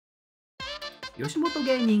吉本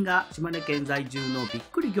芸人が島根県在住のびっ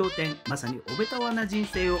くり仰天、まさにおべたわな人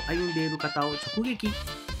生を歩んでいる方を直撃。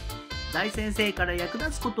大先生から役立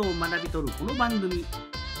つことを学び取るこの番組、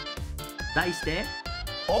題して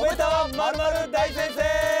おべたわまるまる大先生。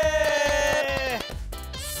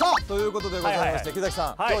さあということでございまして、木崎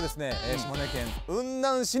さん、今日はですね、島根県雲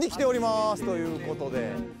南市に来ておりますということ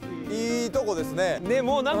で、いいとこですね。ね、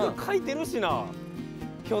もうなんか書いてるしな、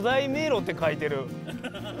巨大迷路って書いてる。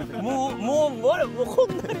もうこん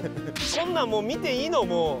なんもう見ていいの？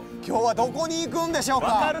もう今日はどこに行くんでしょうか。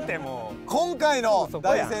わかるて。もう今回の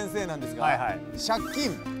大先生なんですが、借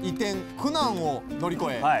金、移転、苦難を乗り越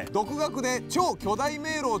え、独学で超巨大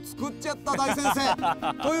迷路を作っちゃった大先生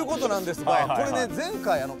ということなんですが、これね、前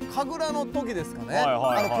回神楽の時ですかね、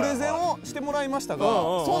プレゼンをしてもらいましたが、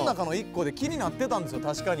その中の1個で気になってたんですよ。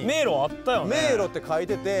確かに迷路あったよね。迷路って書い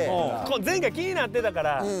てて、前回気になってたか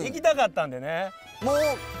ら行きたかったんでね。もう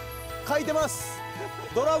書いてます。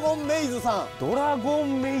ドラゴンメイズさん。ドラゴ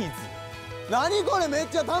ンメイズ。何これ、めっ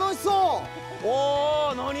ちゃ楽しそう。お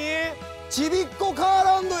お、何？ちびっこカー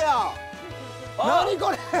ランドや。何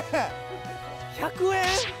これ。100円？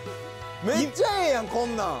めっちゃええやん、こ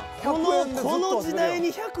んなん。この時代に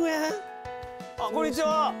100円？あ、こんにち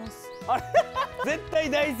は。あれ絶対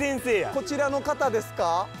大先生や。こちらの方です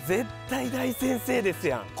か？絶対大先生です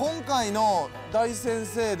やん。今回の大先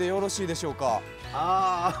生でよろしいでしょうか？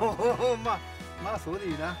ああ、まあそうでい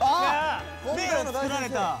いな。ああ、迷路作られ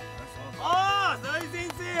た。ああ、大先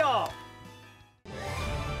生よ。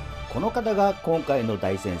この方が今回の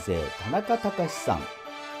大先生、田中隆さん。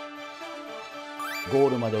ゴー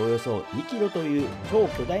ルまでおよそ2キロという超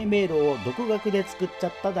巨大迷路を独学で作っちゃ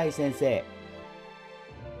った大先生。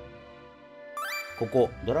ここ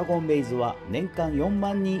ドラゴンメイズは年間4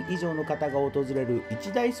万人以上の方が訪れる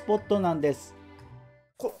一大スポットなんです。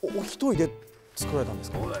これお一人で作られたんで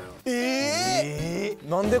すか？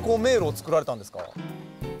なんでこう迷路を作られたんですか？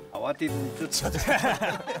慌てずにちょっと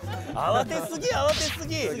慌て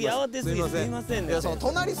すぎ。すいませんね。いや、その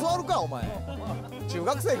隣座るかお前。中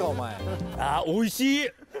学生かお前。あ、美味しい。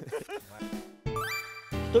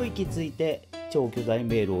一息ついて超巨大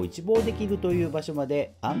迷路を一望できるという場所ま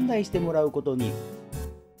で案内してもらうことに。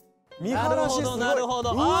見晴らしすごい。なるほ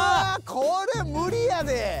ど。うわー、これ無理や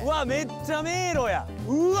で。うわ、めっちゃ迷路や。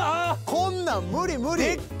うわ、こんなん無理。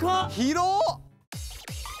でっか。広っ。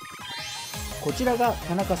こちらが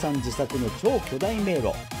田中さん自作の超巨大迷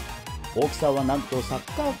路。大きさはなんとサ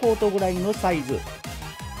ッカーコートぐらいのサイズ。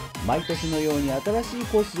毎年のように新しい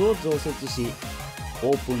コースを増設し、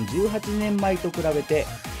オープン18年前と比べて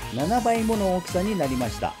7倍もの大きさになりま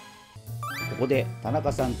した。ここで田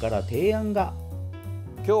中さんから提案が。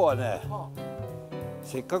今日はね、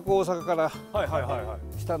せっかく大阪から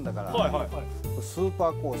来たんだから、スーパ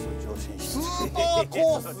ーコースを挑戦して。スーパー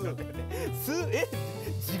コー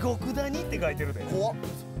ス？地獄谷って書いてるで。怖っ。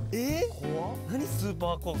何スー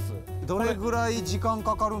パーコース？どれぐらい時間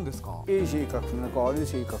かかるんですか？いい性格なのか悪い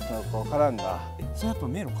性格なのかわからんが。それやっぱ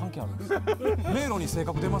迷路関係あるんですか？迷路に性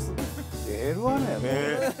格出ます？出るわね。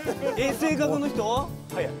性格の人？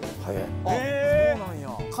早い。早い。そうなん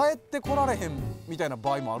や。帰ってこられへんみたいな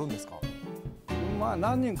場合もあるんですか？まあ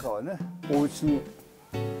何人かはね、お家に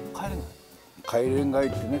帰れない。帰れんがいっ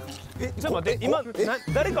てね。ちょっと待って、今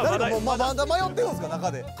誰かまだ迷ってるんですか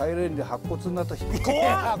中で？帰れんで白骨になった人。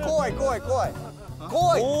怖い。そ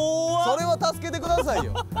れは助けてください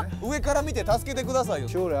よ。上から見て助けてくださいよ。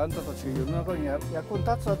将来あんたたちが世の中に役に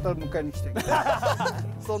立つだったら迎えに来て。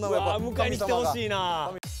そんなやっぱ迎えに来てほしい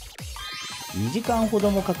な。2時間ほ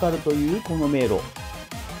どもかかるというこの迷路。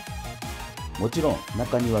もちろん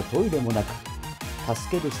中にはトイレもなく、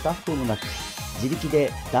助けるスタッフもなく、自力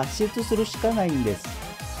で脱出するしかないんです。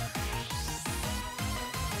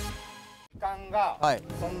時間が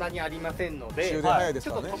そんなにありませんので、終電早いですち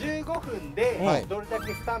ょっとからね。15分でどれだ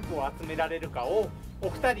けスタンプを集められるかをお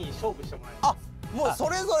二人に勝負してもらいます。もうそ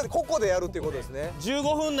れぞれここでやるっていうことですね。15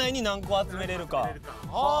分内に何個集めれるか。なる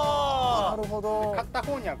ほど。買った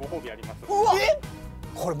方にはご褒美あります。うわ、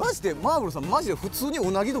これマジでマーブルさん、マジで普通に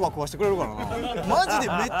うなぎとか食わしてくれるからな。マジ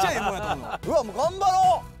でめっちゃええもんやと思う。うわ、もう頑張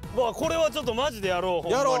ろう。これはちょっとマジでやろう。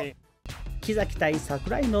やろう。木崎対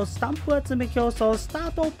櫻井のスタンプ集め競争スタ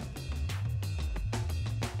ート。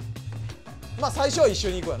まあ最初は一緒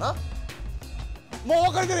に行くわな。もう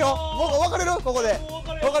分かれてるよ。もう分かれる。ここで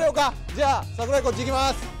分かれようか。じゃあ櫻井こっち行き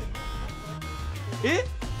ます。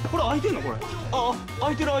これ開いてんのこれ？あ、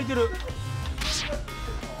開いてる。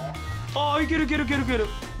あ、いける。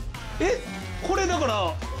これだか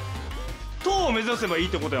ら塔を目指せばいいっ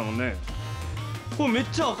てことやもんね。これめっ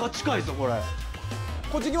ちゃ赤近いぞこれ。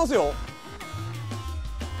こっち行きますよ。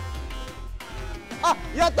あ、あ、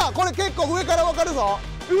やった。これ結構上からわかるぞ。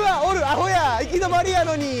うわ、おる、アホや。行き止まりや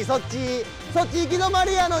のにそっち行き止ま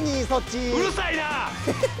りやのにそっち。うるさいな。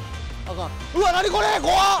あかん。うわ、なにこれ、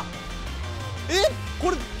怖っ。こ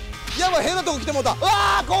れやばい、変なとこ来てもうた。う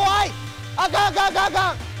わー、怖い。あかんあかんあかんあ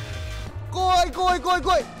かん。怖い怖い怖い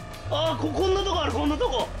怖い。あー、こんなとこある、こんなと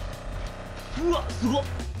こ。うわ、すごっ。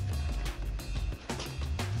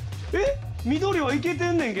緑はいけて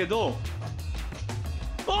んねんけど。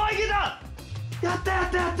あー、いけた。やったやっ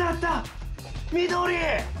たやったやった。緑。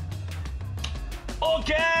オッ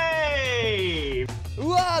ケー。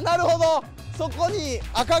うわー、なるほど。そこに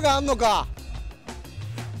赤があんのか。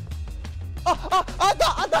あったあっ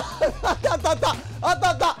たあったあったあったあった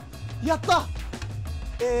あった。やった。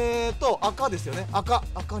赤ですよね。赤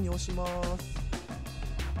に押します。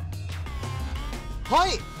は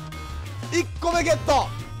い、1個目ゲット。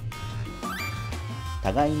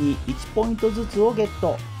互いに1ポイントずつをゲッ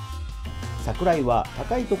ト。櫻井は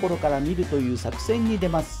高いところから見るという作戦に出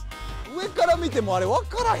ます。上から見てもあれ分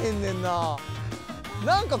からへんねんな。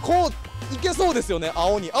なんかこういけそうですよね。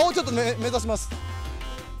青ちょっと目指します。と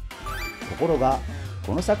ころが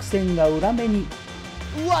この作戦が裏目に。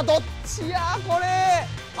うわ、どっちやこれ。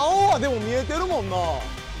青はでも見えてるもんな。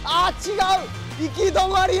あー、違う。行き止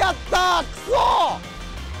まりやった。くそ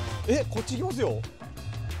ー。こっち行きますよ。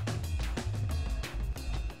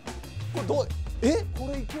これどう、こ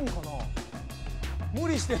れ行くんかな。無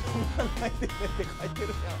理して飲まないでねって書いてる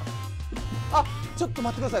やん。あ、ちょっと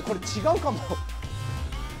待ってください。これ違うかも。こ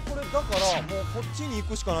れだからもうこっちに行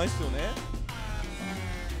くしかないっすよね。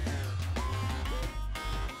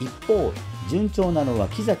一方順調なのは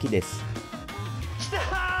木崎です。きた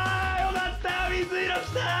ー、よかった、水色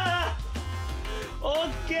きたー。オッ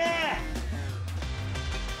ケ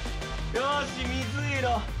ー。よーし、水色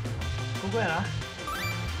ここやな。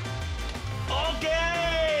オッケー。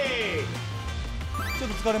ちょっ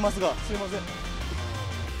と疲れますが、すいません。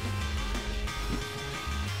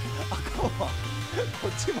あかんわ。こ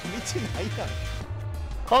っちも道ないやん。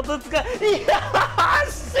コツつか、よっしゃ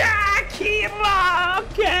ー、キーマー。オッ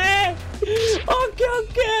ケーオッケーオ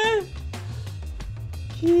ッケ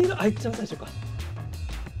ー。黄色、あ、いっちゃん最初か。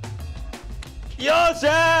よっし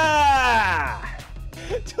ゃ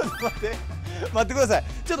ちょっと待ってください。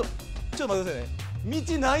ちょっと待ってくださいね。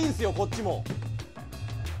道ないんすよ、こっちも。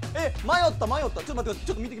迷った。ちょっと待って、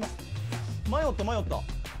ちょっと見てきます。迷った。道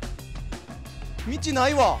な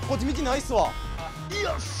いわ。こっち道ないっすわ。ー。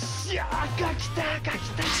よっしゃー、赤きた。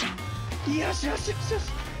よし。4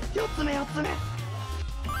つ目。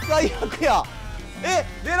最悪や。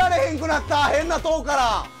出られへんくなった。変な塔か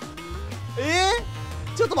ら。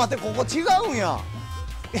ちょっと待って、ここ違うんや。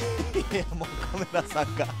いや、もうカメラさ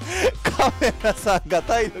んが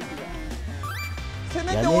体力が。せ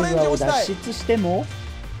めてオレンジ屋根裏を押したい。脱出しても。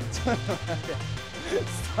ちょっと待って。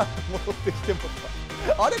さあ、戻ってきても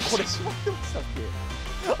らった。あれ、これ閉まってましたっけ。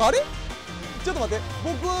あれ、ちょっと待って、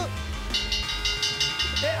僕。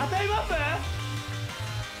当たります。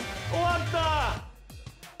終わった。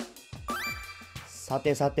さ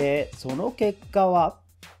てその結果は。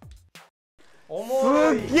おも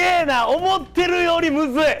ろい。すっげえな、思ってるより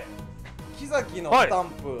むずい。木崎のスタン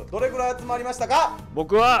プ、どれぐらい集まりましたか。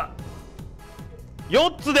僕は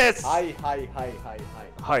4つです。はい。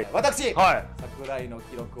私、はい。櫻井の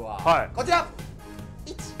記録は、はいこちら。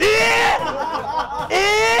嘘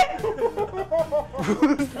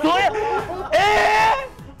や。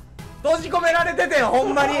閉じ込められててん、ほ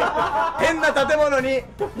んまに。変な建物に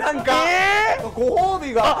なんか、ご褒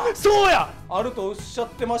美がそうや。あるとおっしゃっ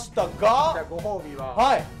てましたじゃあが、ご褒美は、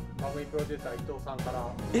はい。番組プロデューサー伊藤さんから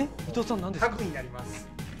伊藤さん何ですか。タグになります。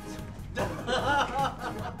強っ。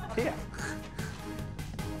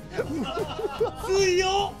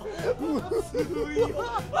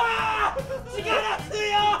ああ、力強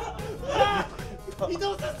っ。伊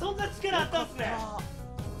藤さん、そんな力あったんすね。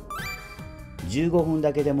15分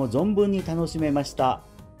だけでも存分に楽しめました。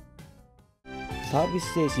サービ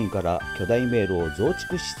ス精神から巨大迷路を増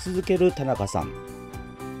築し続ける田中さん。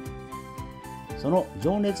その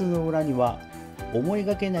情熱の裏には思い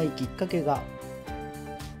がけないきっかけが。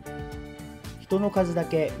人の数だ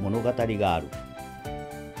け物語がある。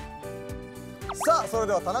さあ、それ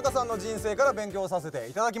では田中さんの人生から勉強させて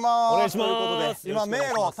いただきます。お願いします。ということで、今迷よろ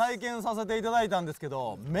しくお願いします路を体験させていただいたんですけ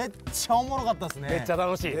ど、めっちゃおもろかったですね。めっちゃ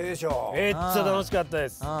楽しい。でしょ。めっちゃ楽しかったで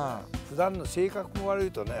す。普段の性格も悪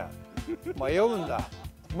いとね、迷うんだ。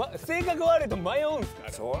性格悪いと迷うんす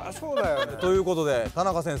か。そりゃそうだよね。ということで、田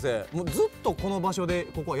中先生、もうずっとこの場所で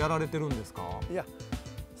ここはやられてるんですか。いや、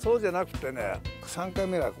そうじゃなくてね、3回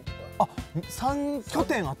目がここ。あ、3拠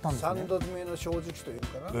点あったんですね。3度目の正直というか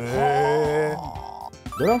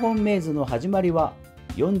な。ドラゴンメイズの始まりは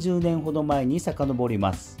40年ほど前に遡り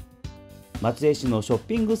ます。松江市のショッ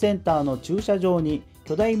ピングセンターの駐車場に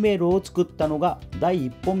巨大迷路を作ったのが第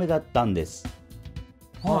一歩目だったんです。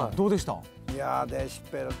はい、どうでした？いやー、大失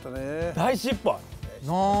敗だったね。大失敗。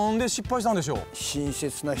なんで失敗したんでしょう？親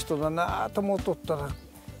切な人だなと思っとったら、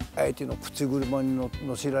相手の口車に乗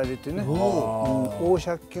せられてね、大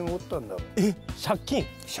借金を負ったんだ。え、借金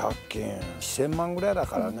1000万ぐらいだ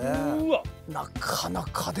からね。うわ、なかな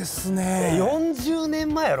かですね。 40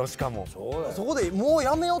年前やろ。しかもそうだよ。そこでもう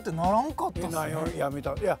やめようってならんかったっすね。やめ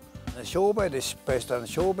た。いや、商売で失敗したら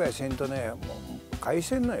商売せんとね、もう返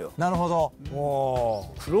せんのよ。なるほど。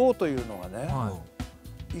苦労というのがね、は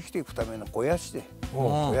生きていくための肥やしで、うん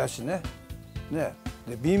肥やしね。で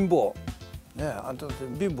貧乏ね、あんた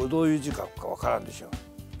貧乏どういう字書くかわからんでしょ。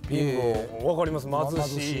貧乏わかります。貧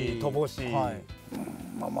しい、乏しい。はい。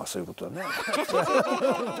まあまあそういうことだね。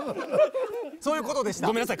そういうことでした。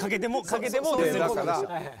ごめんなさい。かけてもでですよ。だか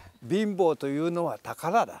ら貧乏というのは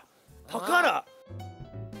宝だ。宝。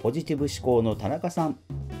ポジティブ思考の田中さん、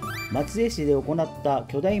松江市で行った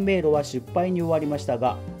巨大迷路は失敗に終わりました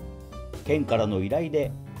が、県からの依頼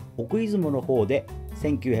で奥出雲の方で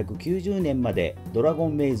1990年までドラゴ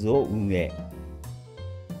ンメイズを運営。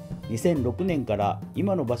2006年から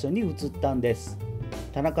今の場所に移ったんです。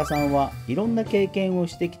田中さんはいろんな経験を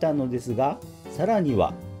してきたのですが、さらに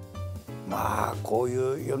はまあこう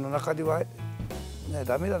いう世の中ではね、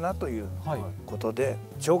ダメだなということで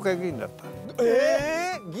町会議員だった。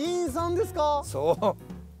議員さんですか？そう。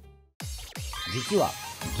実は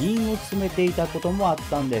議員を務めていたこともあっ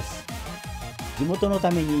たんです。地元のた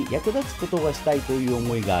めに役立つことがしたいという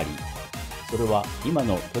思いがあり、それは今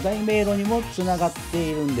の巨大迷路にもつながっ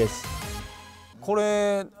ているんです。こ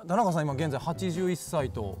れ田中さん今現在81歳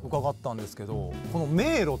と伺ったんですけど、この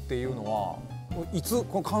迷路っていうのはいつ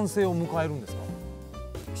この完成を迎えるんですか？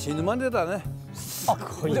死ぬまでだね。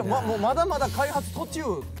じゃあもうまだまだ開発途中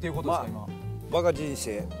っていうことですか？今我が人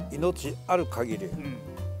生命ある限り、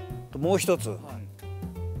もう一つ、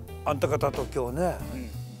あんた方と今日ね、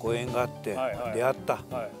ご縁があって出会った、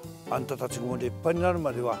あんたたちも立派になる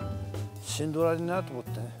まではしんどられなと思っ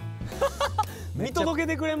てね。見届け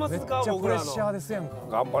てくれますか？めっちゃプレ僕らのッシャーですやんか。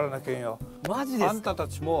頑張らなきゃんよ。マジですか？あんたた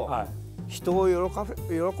ちも人を喜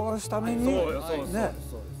ばすためにね、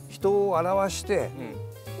人を表して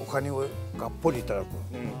お金をがっぽりいただく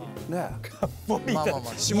ね。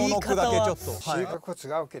下の句だけちょっと収穫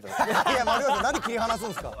は違うけど。いや、待ってください。何切り離すん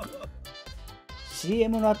ですか？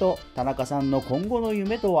 CM の後、田中さんの今後の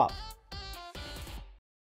夢とは。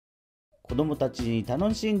子どもたちに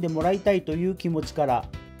楽しんでもらいたいという気持ちから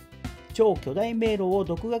超巨大迷路を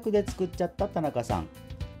独学で作っちゃった田中さん。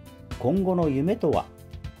今後の夢とは。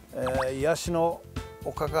癒しの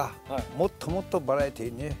丘がもっともっとバラエテ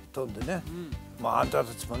ィーに飛んでね、まああんた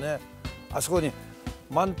たちもね、あそこに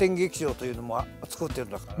満点劇場というのも作ってるん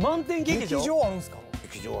だから。満点劇場？劇場あるんですか？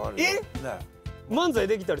劇場あるよ。ね、漫才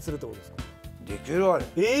できたりするってことですか？できるあれ。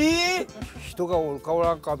人がおるかお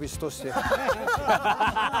らんかは別として。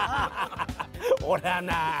おら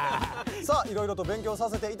な。さあ、いろいろと勉強さ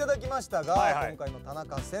せていただきましたが、今回の田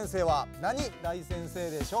中先生は何大先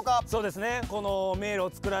生でしょうか？そうですね。この迷路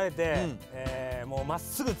を作られて、もうまっ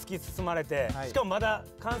すぐ突き進まれて、しかもまだ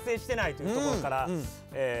完成してないというところから、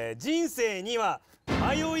人生には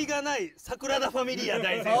迷いがない桜田ファミリア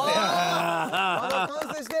大先生。まだ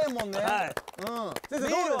完成してんもんね。先生、迷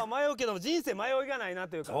路は迷うけど人生迷いがないな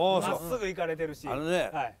というか、まっすぐ行かれてるし。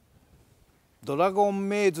ドラゴン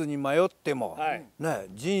メイズに迷っても、ね、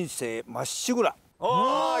人生まっしぐら。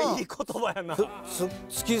ああ、いい言葉やな。突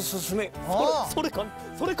き進め。それ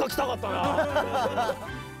書きたかったな。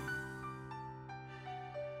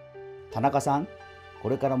田中さん、こ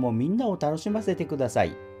れからもみんなを楽しませてくださ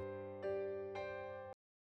い。